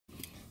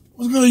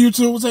What's good,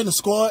 YouTube? What's in the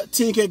squad?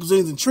 10K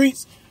Cuisines and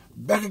Treats.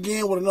 Back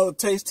again with another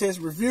taste test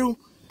review.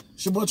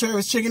 It's your boy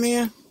Travis checking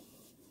in.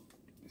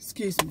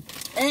 Excuse me.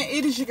 And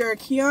it is your girl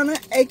Kiana,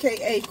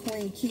 aka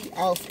Queen Key,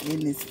 off in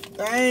this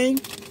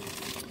thing.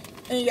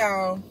 And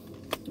y'all,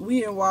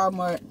 we in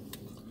Walmart.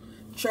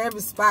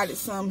 Travis spotted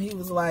something he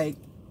was like,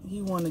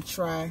 he want to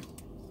try.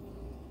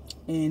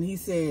 And he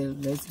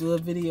said, let's do a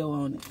video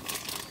on it.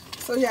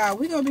 So y'all,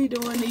 we're going to be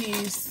doing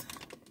these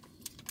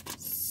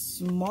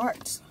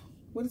Smartfood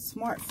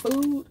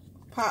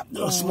popcorn.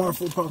 No,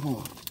 Smartfood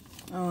popcorn.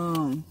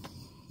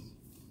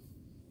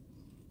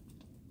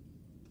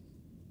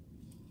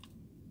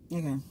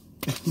 Okay.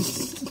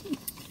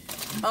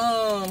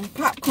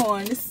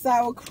 Popcorn. This is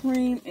sour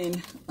cream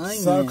and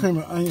onion. Sour cream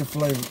and onion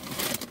flavor.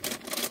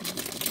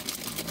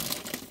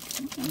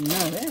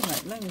 No, that's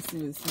like, let me see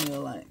what it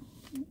smells like.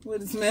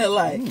 What it smell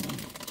like?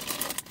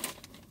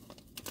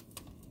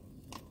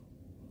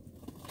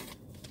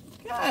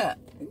 Got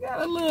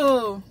a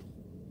little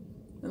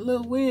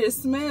weird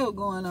smell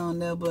going on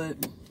there, but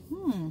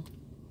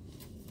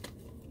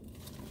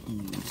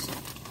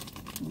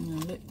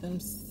let them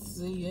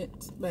see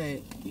it.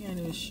 Babe, you ain't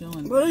even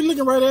showing it. Well, you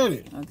looking right at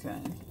it.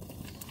 Okay.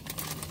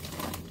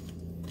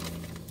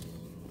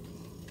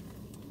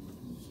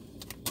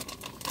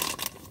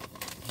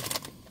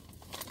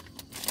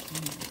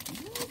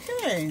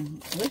 Okay.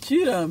 What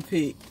you done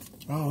picked?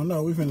 Oh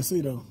no, we finna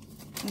see though.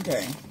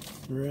 Okay.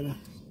 You ready?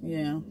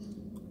 Yeah.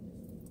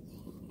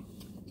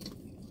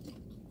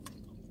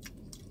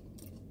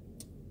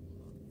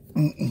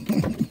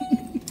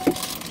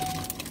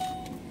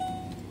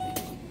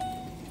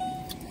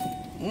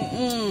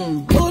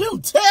 Oh,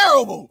 them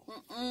terrible.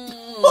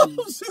 Oh,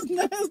 them shit's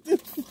nasty.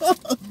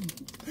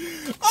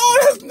 Oh,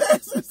 that's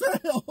nasty as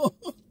hell.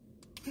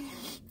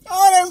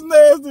 Oh, that's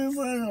nasty as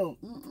hell.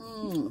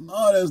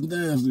 Oh, that's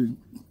nasty.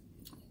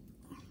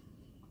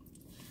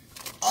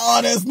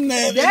 Oh, that's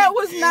nasty. That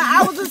was not,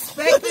 I was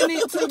expecting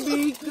it to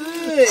be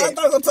good. I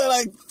thought it was gonna taste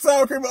like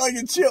sour cream and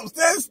onion chips.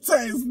 That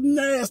tastes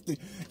nasty.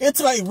 It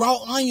tastes like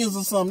raw onions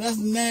or something. That's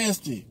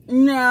nasty.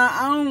 Nah,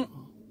 I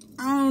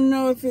don't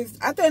know if it's,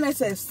 I think they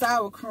said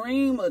sour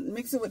cream or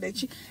mix it with that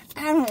cheese.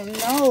 I don't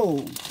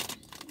know.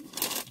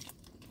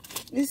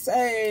 It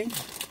say,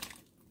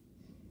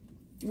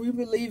 we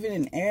believe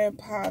in air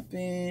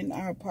popping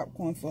our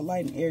popcorn for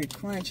light and airy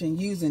crunch and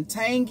using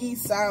tangy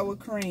sour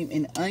cream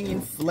and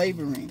onion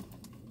flavoring.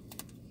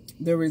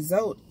 The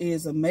result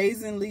is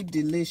amazingly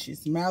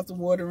delicious,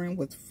 mouth-watering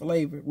with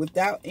flavor,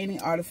 without any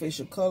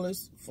artificial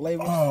colors,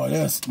 flavors. Oh,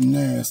 that's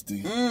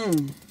nasty.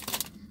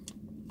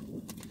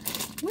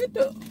 With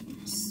the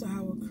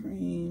sour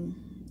cream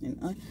and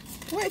onion.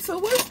 Wait, so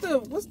what's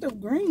the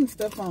green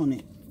stuff on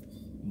it?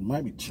 It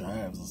might be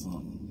chives or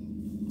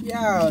something.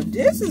 Y'all,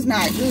 this is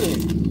not good.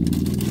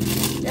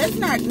 That's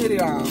not good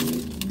at all.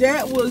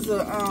 That was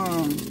a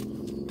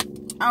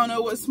I don't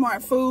know what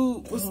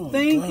Smartfood was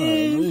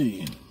thinking.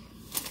 Golly.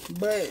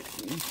 But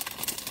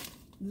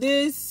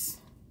this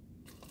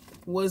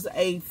was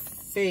a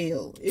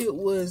fail. It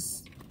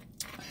was.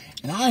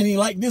 And I didn't even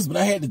like this, but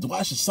I had to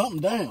wash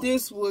something down.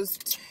 This was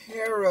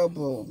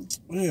terrible.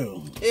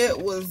 Ew. It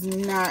was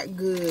not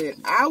good.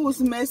 I was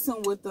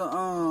messing with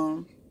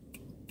the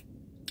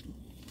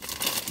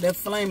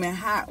flaming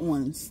hot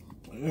ones.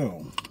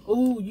 Ew.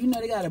 Ooh, you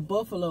know they got a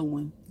buffalo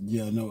one.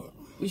 Yeah, I know it.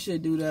 We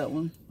should do that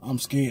one. I'm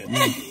scared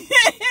now.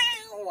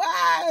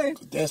 Why?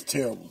 That's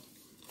terrible.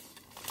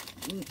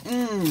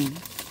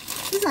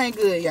 This ain't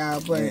good, y'all,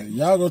 but yeah,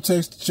 y'all go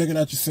check it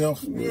out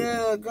yourself.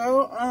 Yeah,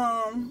 go.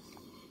 I'm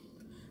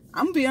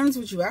gonna be honest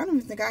with you. I don't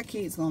even think our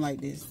kids gonna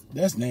like this.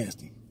 That's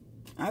nasty.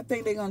 I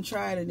think they're gonna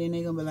try it and then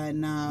they're gonna be like,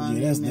 nah.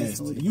 Yeah, that's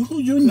nasty.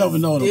 You never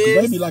know though,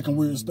 because they be liking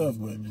weird stuff,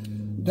 but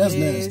that's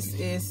nasty.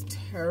 This is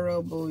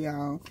terrible,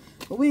 y'all.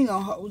 But we ain't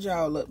gonna hold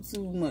y'all up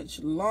too much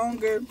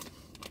longer.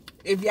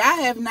 If y'all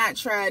have not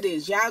tried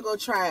this, y'all go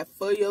try it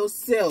for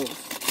yourself.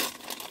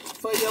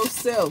 For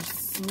yourself.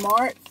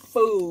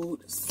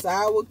 Smartfood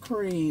sour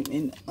cream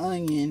and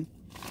onion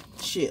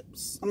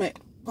chips.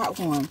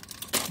 Popcorn.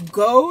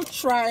 Go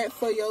try it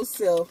for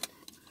yourself.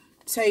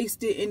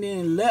 Taste it and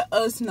then let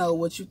us know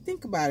what you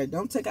think about it.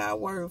 Don't take our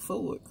word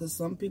for it, because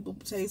some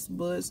people's taste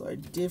buds are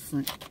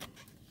different.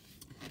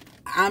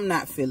 I'm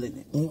not feeling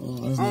it.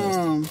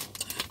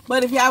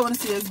 But if y'all want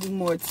to see us do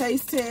more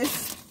taste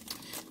tests,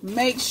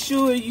 make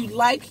sure you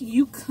like,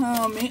 you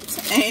comment,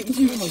 and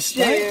you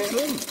share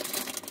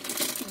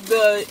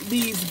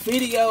these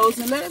videos,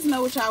 and let us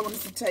know what y'all want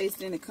us to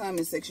taste in the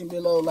comment section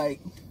below. Like,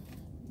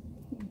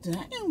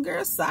 damn,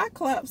 girl,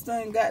 Cyclops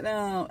done got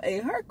down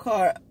her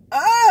car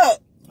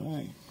up.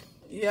 Dang.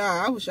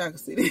 Yeah, I wish I could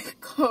see that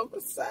car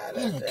beside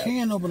Like her. a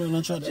can opener and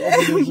I tried to open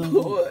it.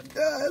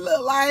 It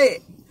look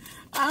like,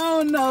 I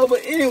don't know,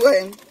 but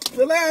anyway,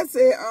 the lad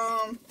said,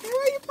 why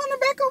you putting him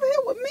back over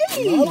here with me?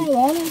 I don't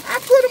want him. I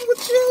put him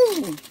with you.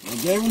 I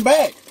gave him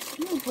back.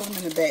 You gonna put him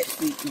in the back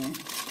seat, man.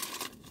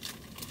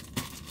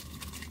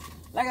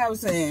 Like I was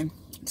saying,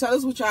 tell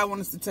us what y'all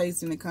want us to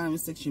taste in the comment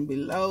section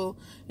below.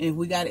 And if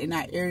we got it in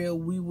our area,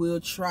 we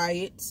will try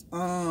it.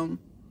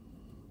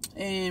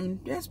 And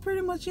that's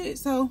pretty much it.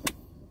 So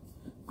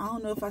I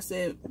don't know if I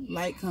said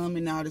like,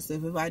 comment, all this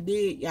stuff. If I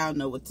did, y'all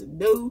know what to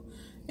do.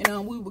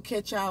 And we will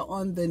catch y'all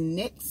on the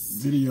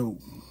next video.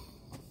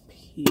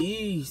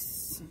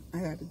 Peace. I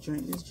got to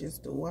drink this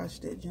just to wash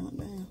that junk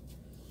down.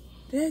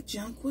 That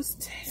junk was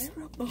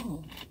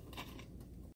terrible.